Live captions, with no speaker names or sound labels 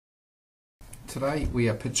Today we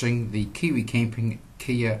are pitching the Kiwi Camping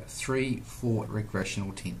Kia 3/4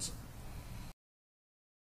 recreational tents.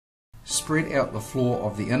 Spread out the floor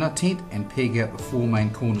of the inner tent and peg out the four main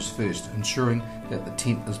corners first, ensuring that the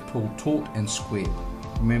tent is pulled taut and square.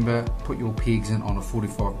 Remember, put your pegs in on a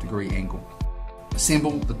 45-degree angle.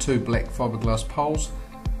 Assemble the two black fiberglass poles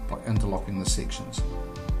by interlocking the sections.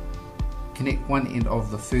 Connect one end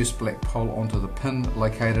of the first black pole onto the pin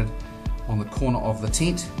located on the corner of the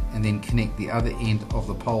tent, and then connect the other end of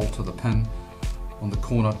the pole to the pin on the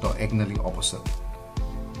corner diagonally opposite.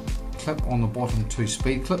 Clip on the bottom two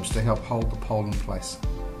speed clips to help hold the pole in place.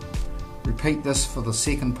 Repeat this for the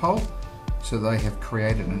second pole so they have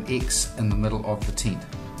created an X in the middle of the tent.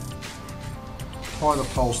 Tie the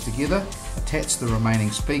poles together, attach the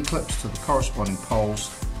remaining speed clips to the corresponding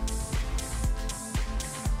poles.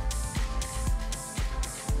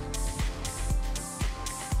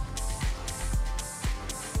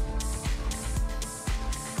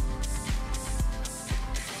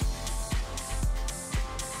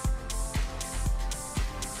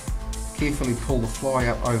 Carefully pull the fly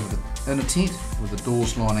up over the inner tent with the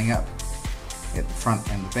doors lining up at the front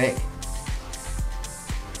and the back.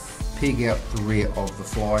 Peg out the rear of the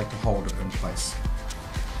fly to hold it in place.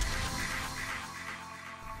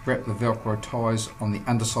 Wrap the Velcro ties on the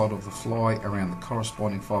underside of the fly around the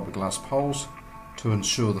corresponding fiberglass poles to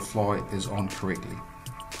ensure the fly is on correctly.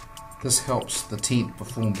 This helps the tent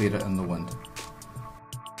perform better in the wind.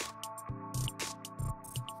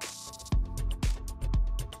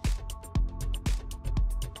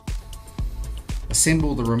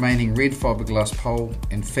 Assemble the remaining red fiberglass pole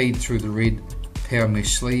and feed through the red power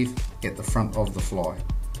mesh sleeve at the front of the fly.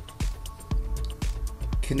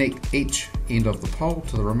 Connect each end of the pole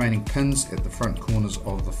to the remaining pins at the front corners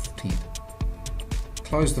of the tent.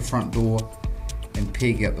 Close the front door and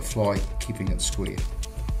peg out the fly, keeping it square.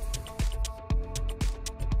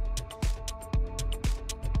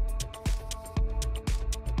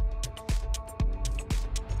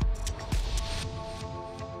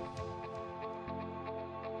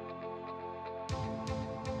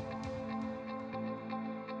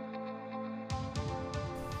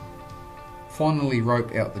 Finally,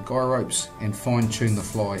 rope out the guy ropes and fine tune the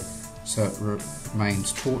fly so it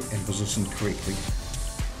remains taut and positioned correctly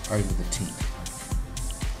over the tent.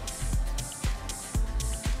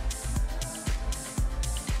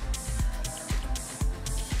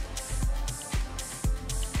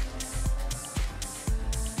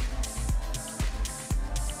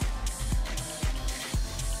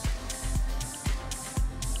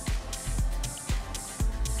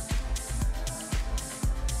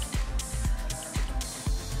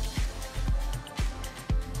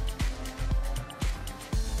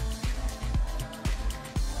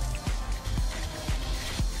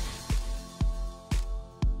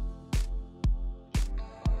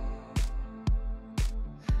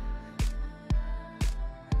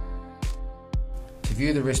 To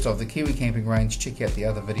view the rest of the Kiwi Camping range, check out the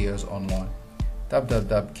other videos online.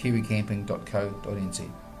 www.kiwicamping.co.nz.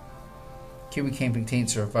 Kiwi Camping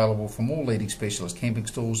tents are available from all leading specialist camping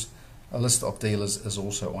stores. A list of dealers is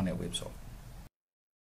also on our website.